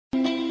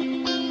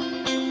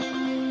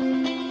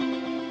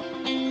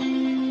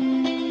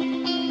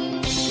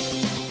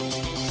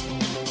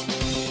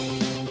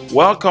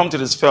Welcome to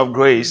the Sphere of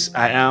Grace.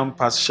 I am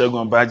Pastor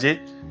Segun Obadje.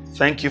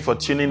 Thank you for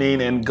tuning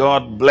in and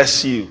God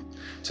bless you.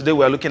 Today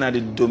we are looking at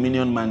the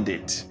Dominion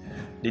Mandate.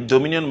 The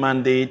Dominion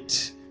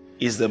Mandate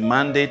is the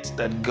mandate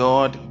that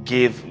God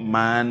gave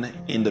man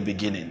in the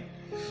beginning,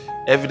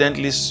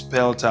 evidently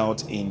spelled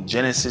out in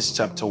Genesis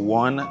chapter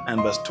 1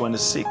 and verse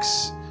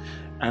 26.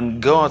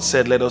 And God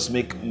said, let us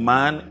make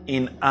man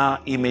in our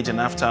image and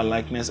after our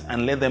likeness,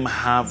 and let them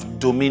have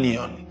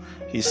dominion,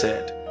 he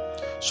said.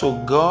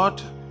 So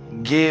God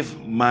gave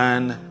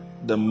man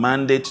the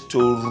mandate to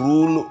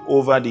rule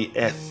over the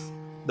earth,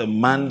 the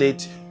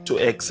mandate to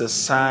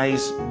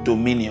exercise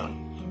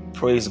dominion.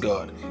 Praise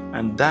God.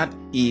 And that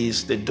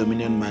is the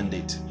Dominion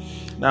Mandate.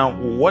 Now,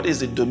 what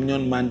is the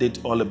Dominion Mandate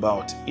all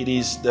about? It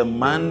is the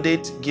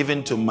mandate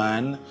given to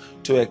man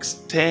to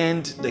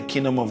extend the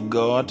kingdom of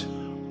God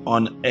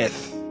on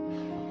earth,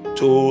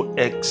 to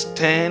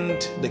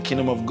extend the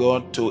kingdom of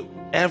God to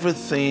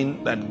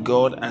everything that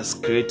God has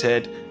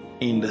created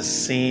in the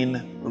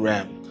seen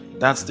realm.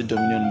 That's the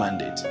Dominion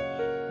Mandate.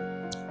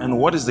 And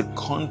what is the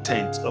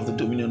content of the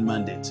Dominion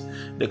Mandate?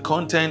 The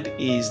content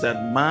is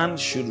that man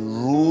should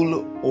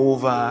rule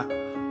over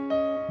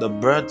the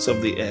birds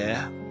of the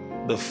air,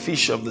 the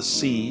fish of the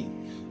sea,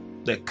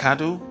 the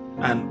cattle,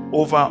 and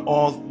over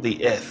all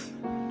the earth,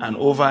 and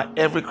over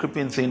every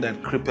creeping thing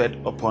that creepeth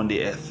upon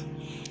the earth.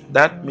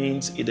 That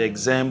means it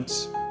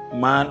exempts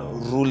man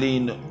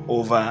ruling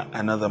over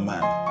another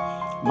man.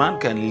 Man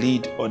can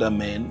lead other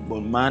men,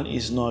 but man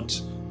is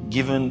not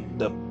given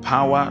the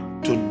power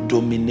to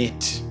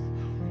dominate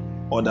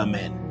other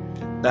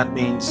men. That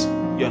means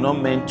you're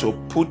not meant to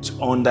put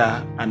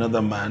under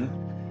another man.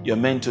 You're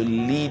meant to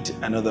lead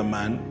another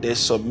man. There's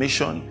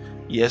submission,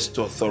 yes,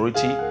 to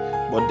authority,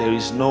 but there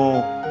is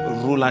no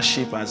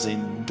rulership as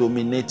in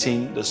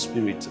dominating the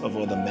spirit of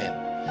other men.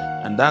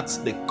 And that's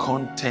the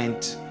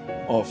content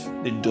of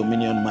the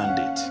Dominion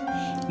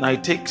Mandate. Now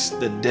it takes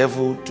the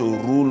devil to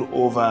rule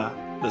over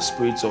the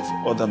spirits of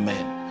other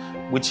men,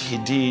 which he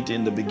did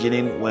in the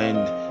beginning when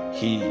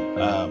he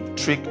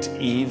tricked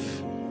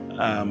Eve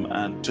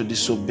and to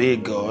disobey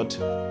God.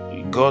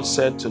 God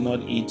said to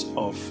not eat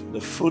of the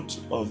fruit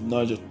of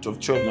knowledge of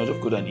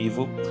good and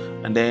evil,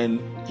 and then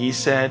he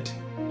said,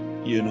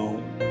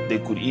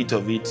 they could eat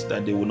of it,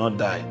 that they will not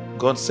die.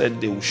 God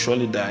said they will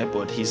surely die,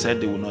 but he said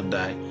they will not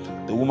die.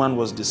 The woman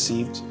was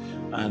deceived,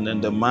 and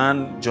then the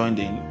man joined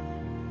in,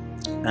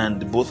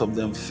 and both of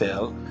them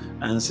fell.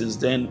 And since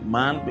then,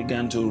 man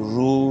began to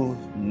rule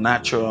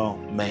natural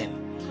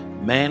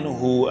men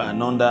who are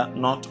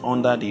not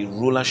under the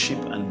rulership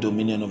and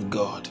dominion of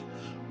God.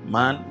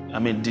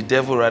 The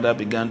devil rather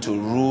began to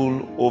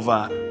rule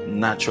over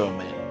natural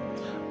men.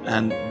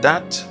 And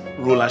that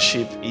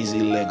rulership is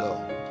illegal.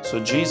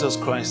 So Jesus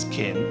Christ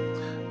came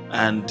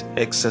and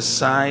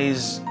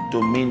exercised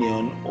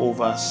dominion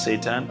over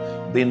Satan,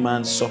 being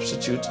man's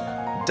substitute,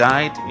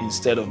 died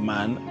instead of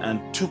man,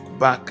 and took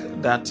back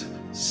that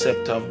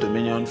scepter of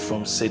dominion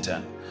from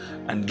Satan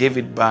and gave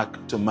it back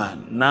to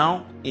man.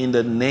 Now, in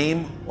the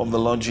name of the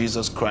Lord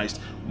Jesus Christ,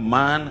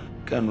 man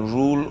can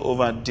rule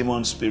over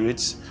demon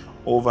spirits,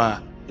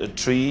 over the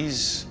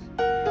trees,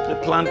 the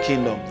plant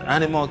kingdom, the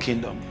animal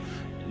kingdom,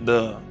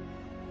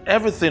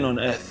 everything on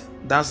earth.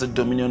 That's the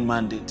Dominion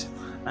Mandate.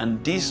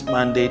 And this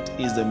mandate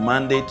is the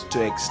mandate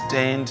to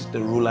extend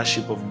the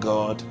rulership of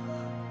God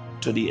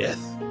to the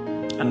earth.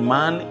 And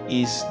man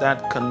is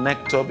that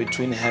connector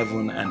between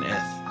heaven and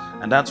earth.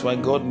 And that's why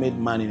God made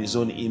man in his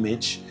own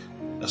image,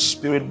 a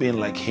spirit being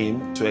like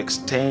him, to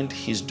extend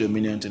his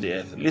dominion to the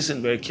earth.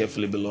 Listen very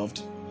carefully,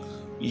 beloved.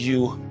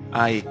 You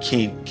are a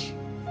king,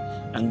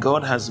 and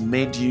God has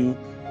made you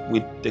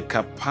with the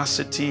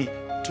capacity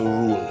to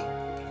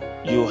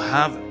rule. You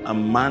have a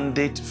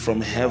mandate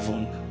from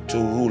heaven to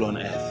rule on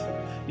earth.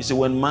 You see,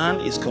 when man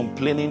is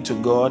complaining to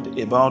God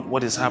about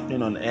what is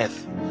happening on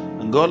earth,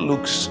 and God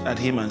looks at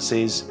him and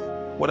says,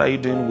 what are you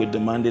doing with the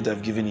mandate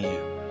I've given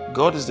you?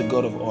 God is the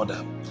God of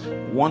order.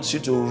 He wants you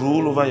to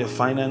rule over your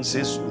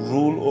finances,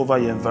 rule over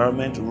your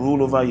environment,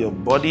 rule over your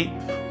body,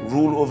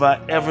 rule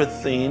over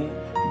everything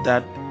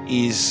that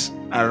is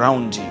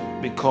around you,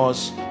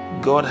 because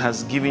God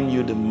has given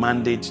you the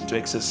mandate to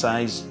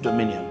exercise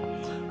dominion.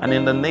 And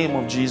in the name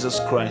of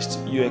Jesus Christ,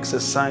 you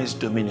exercise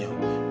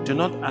dominion. Do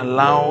not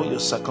allow your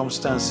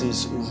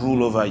circumstances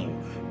rule over you.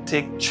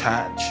 Take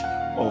charge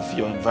of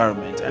your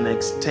environment and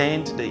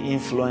extend the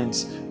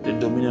influence, the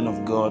dominion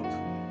of God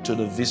to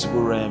the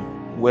visible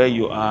realm where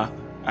you are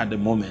at the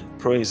moment.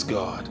 Praise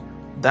God.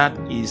 That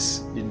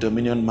is the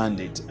Dominion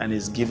Mandate, and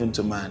is given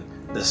to man.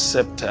 The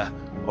scepter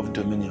of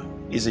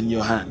dominion is in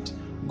your hand.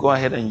 Go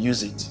ahead and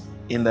use it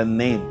in the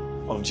name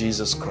of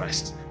Jesus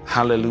Christ.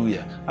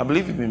 Hallelujah. I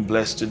believe you've been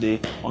blessed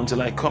today.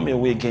 Until I come your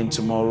way again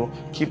tomorrow,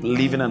 keep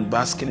living and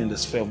basking in the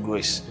sphere of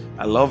grace.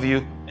 I love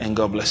you, and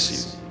God bless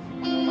you.